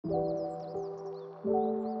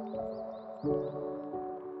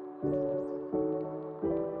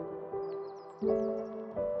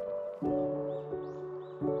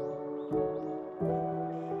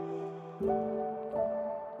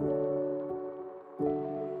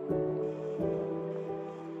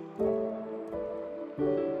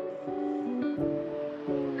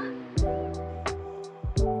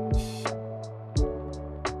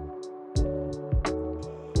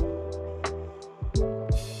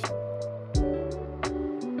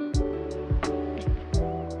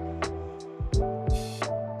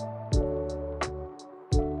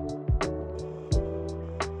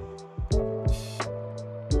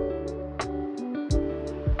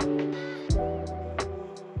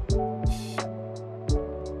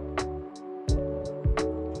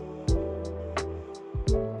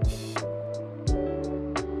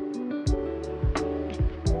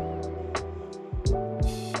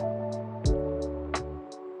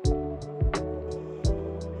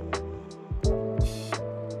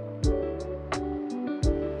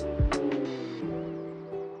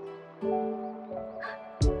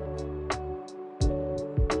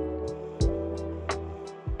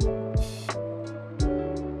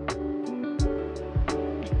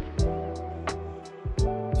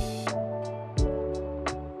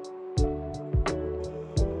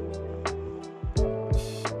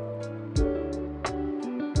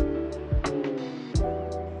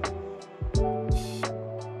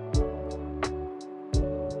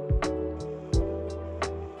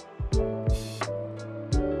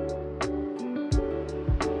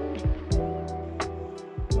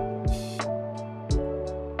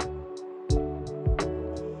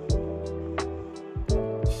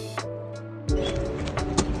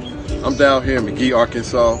I'm down here in Mcgehee,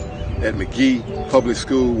 Arkansas at Mcgehee Public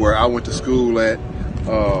School, where I went to school at.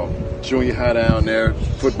 Junior high down there,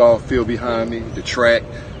 football field behind me, the track.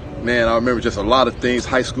 Man, I remember just a lot of things.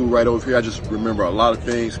 High school right over here, I just remember a lot of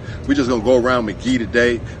things. We're just gonna go around Mcgehee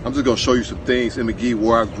today. I'm just gonna show you some things in Mcgehee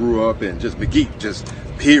where I grew up, and just Mcgehee, just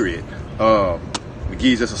period.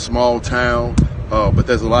 Mcgehee's just a small town, but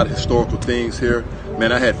there's a lot of historical things here.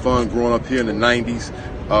 Man, I had fun growing up here in the 90s.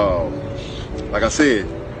 Like I said,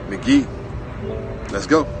 Mcgehee, let's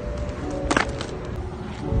go.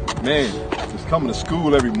 Man, just coming to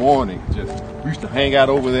school every morning. We used to hang out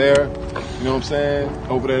over there, you know what I'm saying?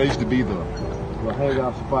 Over there used to be the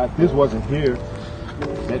hangout spot. This wasn't here,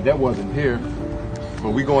 that wasn't here. But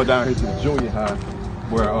we going down here to the junior high,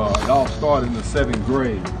 where it all started in the 7th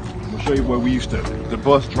grade. I'm gonna show you where we used to, the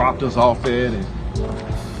bus dropped us off at, and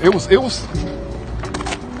it was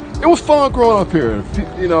fun growing up here.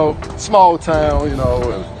 You know, small town,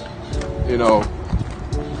 you know,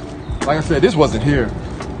 like I said, this wasn't here.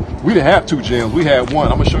 We didn't have 2 gyms, we had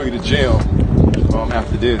 1. I'm gonna show you the gym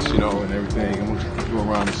after this, you know, and everything. I'm gonna go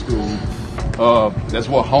around the school. That's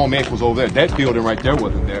what home ec was over there. That building right there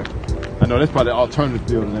wasn't there. I know that's probably the alternative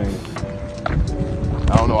building name.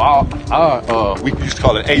 I don't know. We used to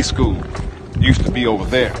call it A school. It used to be over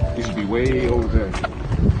there. It used to be way over there.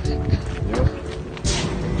 Yeah.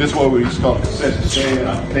 This is what we used to call the concession stand.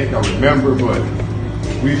 I think I remember, but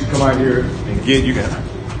we used to come out here and you can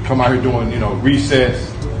come out here doing, you know, recess,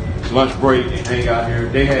 lunch break, and hang out here.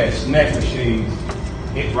 They had snack machines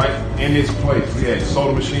right in this place. We had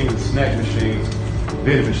soda machines, snack machines,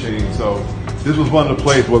 vending machines. So this was one of the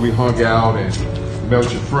places where we hung out and met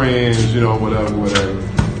with your friends, you know, whatever.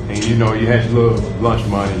 And you know, you had your little lunch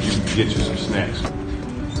money and you could get you some snacks.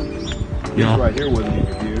 Yeah. This right here wasn't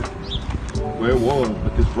even here. Well, it was,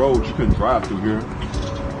 but this road, you couldn't drive through here.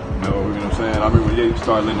 You know what I'm saying? I remember when they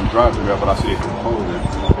started letting them drive through here, but I see it couldn't hold it.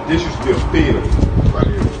 But this used to be a field right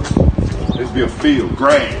here. This used to be a field,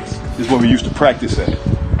 grass. This is where we used to practice at.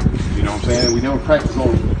 You know what I'm saying? We never practiced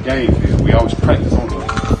on the game field. We always practiced on the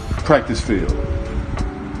practice field.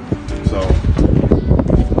 So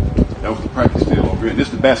that was the practice field over here. And this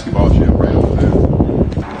is the basketball gym right over there.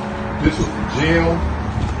 This was the gym,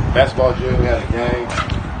 basketball gym. We had a game.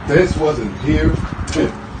 This wasn't here.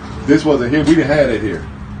 This wasn't here. We didn't have it here.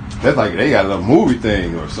 That's like they got a little movie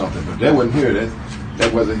thing or something, but that wasn't here.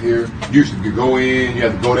 That wasn't here. You used to go in. You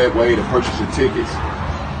had to go that way to purchase your tickets.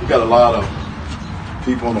 We got a lot of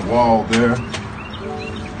people on the wall there.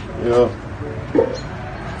 Yeah,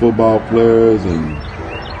 football players and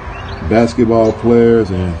basketball players,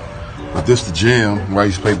 but this the gym where I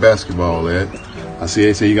used to play basketball at. I see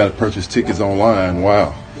they say you got to purchase tickets online.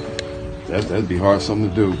 Wow, that'd be hard something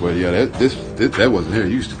to do. But yeah, that wasn't here.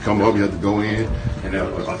 You used to come up, you had to go in, and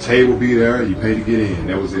a table be there. You pay to get in.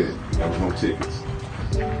 That was it. There was no tickets.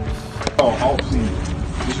 Oh, off season.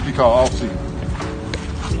 This would be called off season.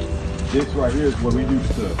 This right here is where we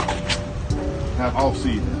used to have off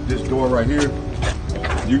season. This door right here,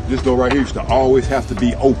 this door right here used to always have to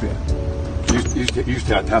be open. It used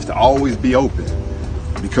to have to always be open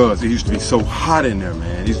because it used to be so hot in there,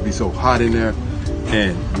 man. It used to be so hot in there,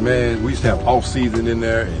 and man, we used to have off season in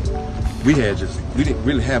there, and we didn't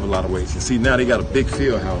really have a lot of weights. And see, now they got a big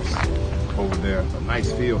field house over there, a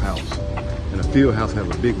nice field house. And the field house has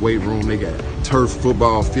a big weight room. They got turf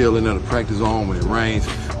football field in there to practice on when it rains.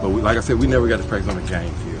 But like I said, we never got to practice on the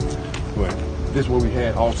game field. But this is what we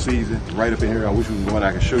had off season, right up in here. I wish we could go in,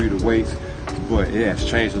 I can show you the weights. But it has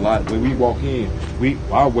changed a lot. When we walk in,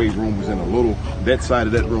 our weight room was in a little, that side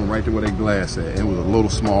of that room right there where that glass at. It was a little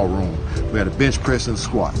small room. We had a bench press and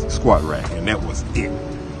squat rack, and that was it.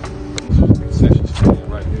 Concession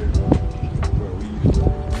stand right here where we used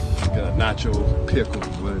to get nachos, pickles,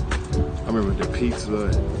 but I remember the pizza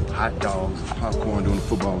and hot dogs and popcorn during the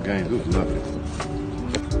football games. It was lovely.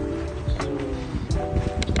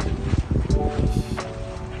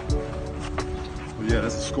 But yeah,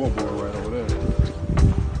 that's the scoreboard right over there.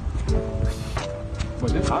 But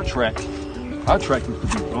this our track used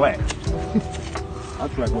to be black. Our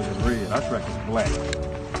track wasn't red, our track was black.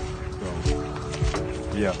 So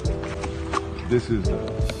yeah, this is the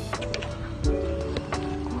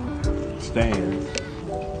stand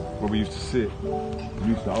where we used to sit. We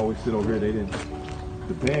used to always sit over here.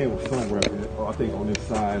 The band was somewhere up here, or I think on this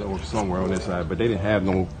side or somewhere on this side, but they didn't have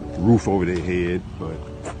no roof over their head. But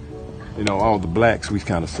you know, all the blacks, we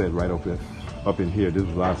kind of sat right up in here. This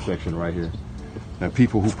was our section right here. Now,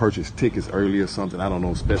 people who purchased tickets early or something, I don't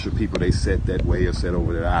know, special people, they sat that way or sat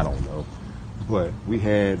over there, I don't know. But we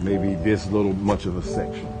had maybe this little much of a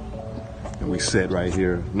section. And we sat right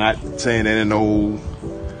here. Not saying that in no,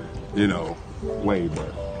 you know, way,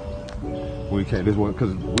 but we can't, this one,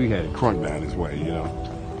 because we had it crunk down this way, you know.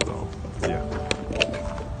 So, yeah.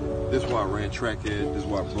 This is where I ran track at, this is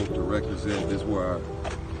where I broke the records at, this is where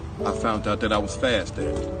I found out that I was fast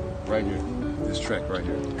at. Right here, this track right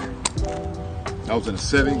here. I was in the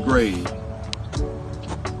 7th grade.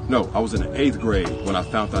 No, I was in the 8th grade when I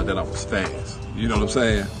found out that I was fast. You know what I'm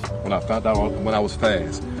saying? When I found out when I was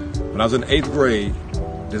fast. When I was in the 8th grade,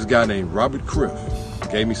 this guy named Robert Criff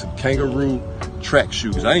gave me some kangaroo track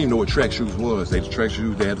shoes. I didn't even know what track shoes was. They the track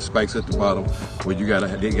shoes, they had the spikes at the bottom where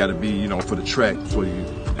they gotta be, you know, for the track, for you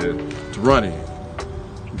to run in.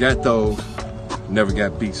 Got those, never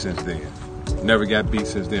got beat since then. Never got beat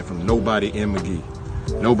since then from nobody in Mcgehee.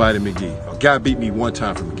 Nobody in Mcgehee. A guy beat me one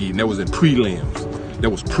time from Mcgehee, and that was in prelims. That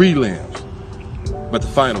was prelims. But the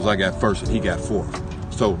finals, I got first and he got fourth.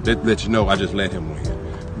 So that lets you know I just let him win.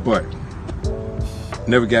 But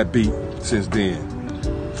never got beat since then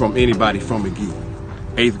from anybody from Mcgehee.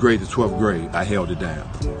 8th grade to 12th grade, I held it down.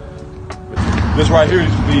 This right here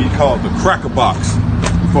used to be called the Cracker Box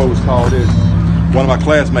before it was called this. One of my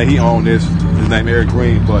classmates, he owned this. His name Eric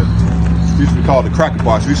Green, but it used to be called the Cracker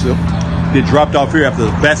Box. We used to get dropped off here after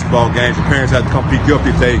the basketball games. Your parents had to come pick you up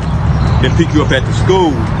if they didn't pick you up at the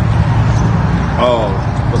school.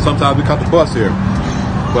 But sometimes we caught the bus here.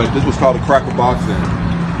 But this was called the Cracker Box,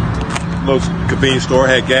 and little convenience store,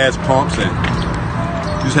 had gas pumps, and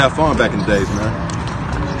just have fun back in the days, man.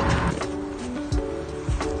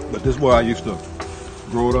 But this is where I used to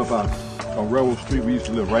grow up on Railroad Street. We used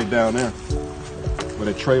to live right down there where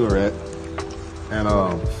that trailer at. And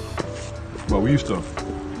well, we used to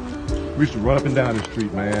run up and down the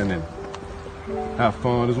street, man, and have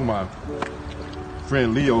fun. This is where my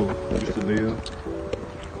friend Leo used to live.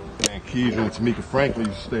 And Keisha and Tamika Franklin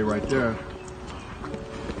used to stay right there.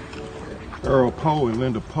 Earl Poe and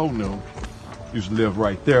Linda Poe used to live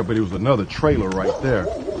right there, but it was another trailer right there.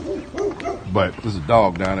 But there's a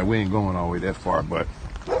dog down there. We ain't going all the way that far, but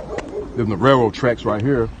there's the railroad tracks right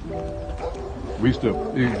here. We used to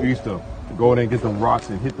go in there and get them rocks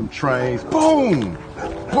and hit them trains. Boom!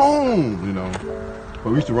 Boom! You know. But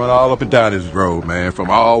we used to run all up and down this road, man. From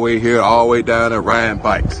all the way here, all the way down there, riding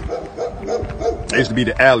bikes. There used to be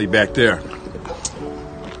the alley back there.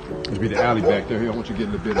 There used to be the alley back there. Here, I want you to get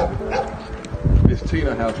a little bit of it. Miss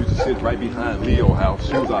Tina house used to sit right behind Leo's house.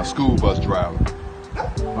 She was our school bus driver.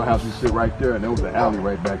 My house used to sit right there, and there was the alley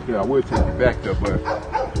right back there. I would take you back there,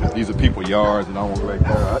 but these are people's yards, and I won't go back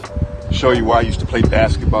there. I'd show you where I used to play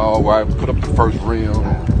basketball, where I put up the first rim.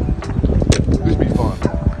 It used to be fun.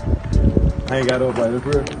 Hang out up right up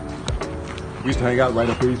here. We used to hang out right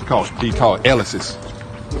up here. It used to be called Ellis's.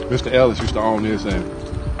 Mr. Ellis used to own this, and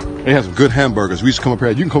they had some good hamburgers. We used to come up here.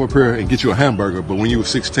 You can come up here and get you a hamburger, but when you were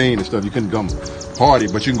 16 and stuff, you couldn't come party,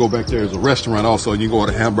 but you can go back there as a restaurant also, and you can go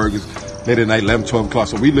order hamburgers late at night, 11, 12 o'clock.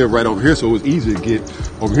 So we live right over here, so it was easy to get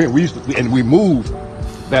over here. We moved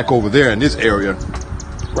back over there in this area,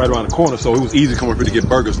 right around the corner, so it was easy to come over here to get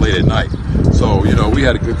burgers late at night. So, you know, we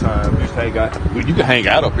had a good time. We used to hang out. You can hang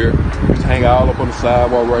out up here. We used to hang out up on the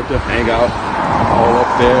sidewalk right there, hang out all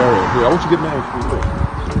up there. And here, I want you to get Main Street.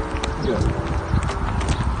 Yeah.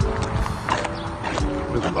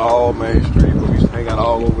 This is all Main Street, but we used to hang out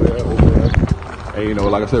all over there, And, you know,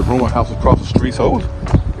 like I said, rumor house was across the street, so it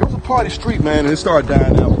was a party street, man, and it started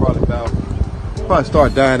dying out probably about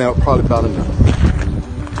in the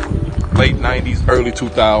late 90s, early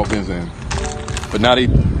 2000s, but now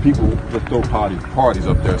people just throw parties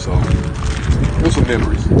up there, so there's some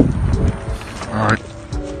memories. All right.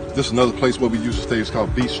 This is another place where we used to stay. It's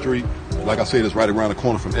called Beach Street. Like I said, it's right around the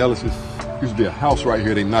corner from Ellis's. Used to be a house right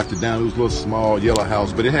here. They knocked it down. It was a little small yellow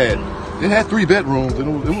house, but it had 3 bedrooms. It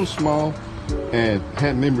was small and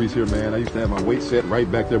had memories here, man. I used to have my weight set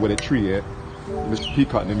right back there where that tree at. Mr.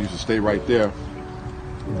 Peacock and them used to stay right there.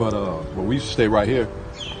 But we used to stay right here,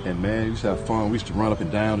 and man, we used to have fun. We used to run up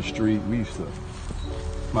and down the street. We used to,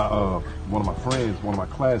 one of my friends, one of my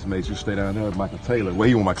classmates used to stay down there, Michael Taylor. Well,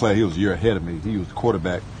 he was my class. He was a year ahead of me. He was the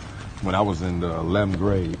quarterback when I was in the 11th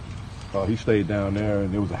grade. He stayed down there,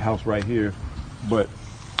 and there was a house right here. But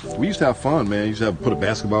we used to have fun, man. We used to have put a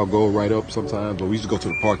basketball goal right up sometimes, but we used to go to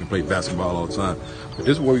the park and play basketball all the time. But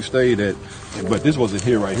this is where we stayed at. But this wasn't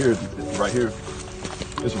here, right here. Right here.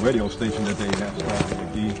 It's a radio station that they have started,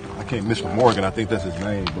 Mcgehee. I can't miss Morgan, I think that's his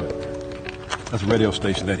name, but that's a radio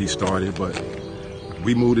station that he started. But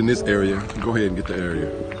we moved in this area. Go ahead and get the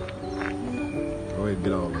area. Go ahead and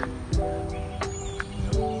get all of it.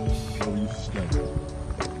 Where we used to stay.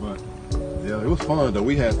 But yeah, it was fun though.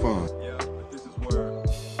 We had fun. Yeah, but this is where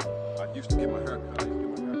I used to get my haircut. I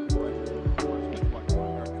used to get my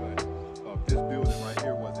haircut right here. This building right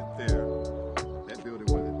here wasn't there. That building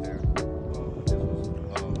wasn't there.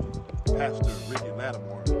 Pastor Ricky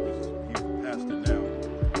Lattimore, he's a pastor now,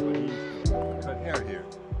 but he used to cut hair here.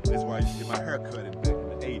 That's why I used to get my hair cut back in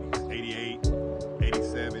the 80s, 88,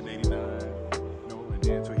 87, 89, you know, and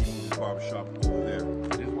then until he moved his barbershop over there.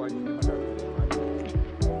 That's why I used to get my hair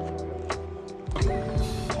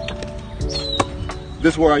cut.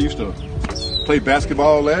 This is where I used to play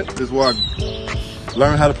basketball at. This is where I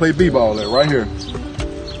learned how to play b-ball at, right here.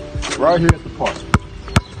 Right here at the park.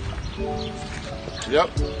 Yep.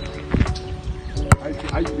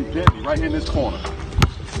 I used to be deadly right here in this corner.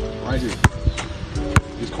 Right here.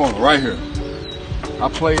 This corner, right here. I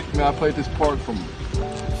played this park from,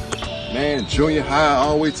 man, junior high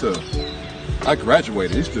all the way to, I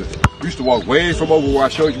graduated. We used to walk way from over where I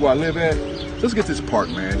showed you where I live at. Let's get this park,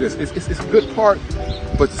 man. It's a good park,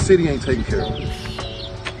 but the city ain't taking care of it.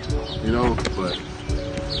 You know, but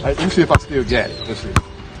let me see if I still got it. Let's see.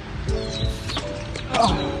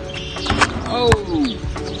 Oh.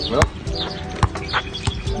 Well.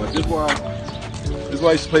 But this is where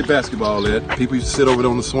I used to play basketball at. People used to sit over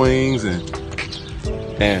there on the swings, and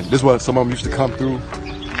this is where some of them used to come through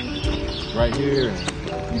right here,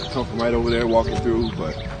 and used to come from right over there walking through.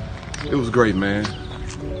 But it was great, man.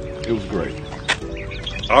 It was great.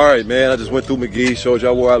 All right, man. I just went through Mcgehee, showed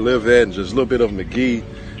y'all where I live at, and just a little bit of Mcgehee.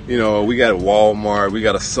 You know, we got a Walmart, we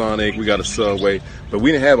got a Sonic, we got a Subway, but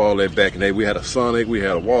we didn't have all that back in the day. We had a Sonic, we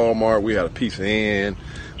had a Walmart, we had a Pizza Inn.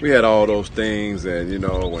 We had all those things, and you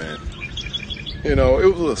know,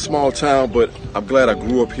 it was a small town, but I'm glad I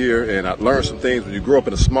grew up here, and I learned some things. When you grow up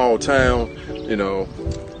in a small town, you know,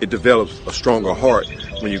 it develops a stronger heart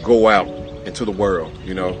when you go out into the world.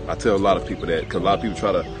 You know, I tell a lot of people that, because a lot of people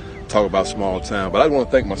try to talk about small town, but I want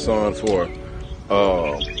to thank my son for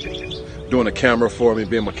doing the camera for me,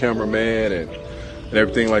 being my cameraman and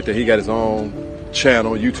everything like that. He got his own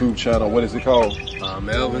channel, YouTube channel. What is it called?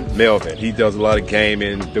 Melvin. He does a lot of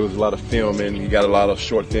gaming, does a lot of filming. He got a lot of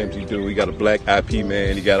short films he do. He got a black IP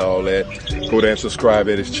man. He got all that. Go there and subscribe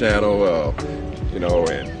at his channel, you know,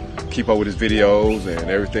 and keep up with his videos and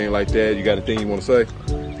everything like that. You got anything you want to say?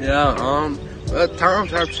 Yeah, times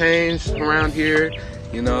have changed around here.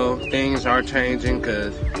 You know, things are changing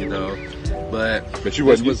because, you know, but you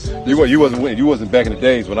wasn't back in the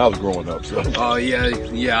days when I was growing up. So. Oh yeah,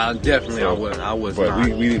 definitely. So, I was. But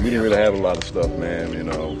not. we didn't really have a lot of stuff, man. You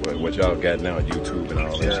know, but what y'all got now on YouTube and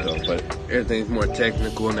all that stuff. But everything's more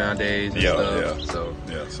technical nowadays. And stuff,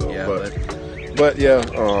 But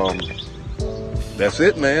that's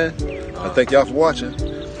it, man. I thank y'all for watching.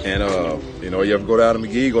 And you know, you ever go down to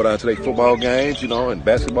Mcgehee, go down to their football games, you know, and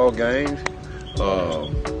basketball games.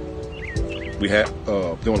 We have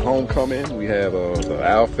doing homecoming. We have the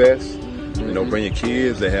Owl Fest. You know, bring your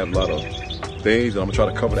kids. They have a lot of things. I'm gonna try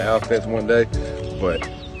to cover the Owl Fest one day, but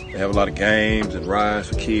they have a lot of games and rides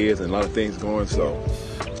for kids and a lot of things going. So,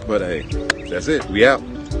 but hey, that's it. We out.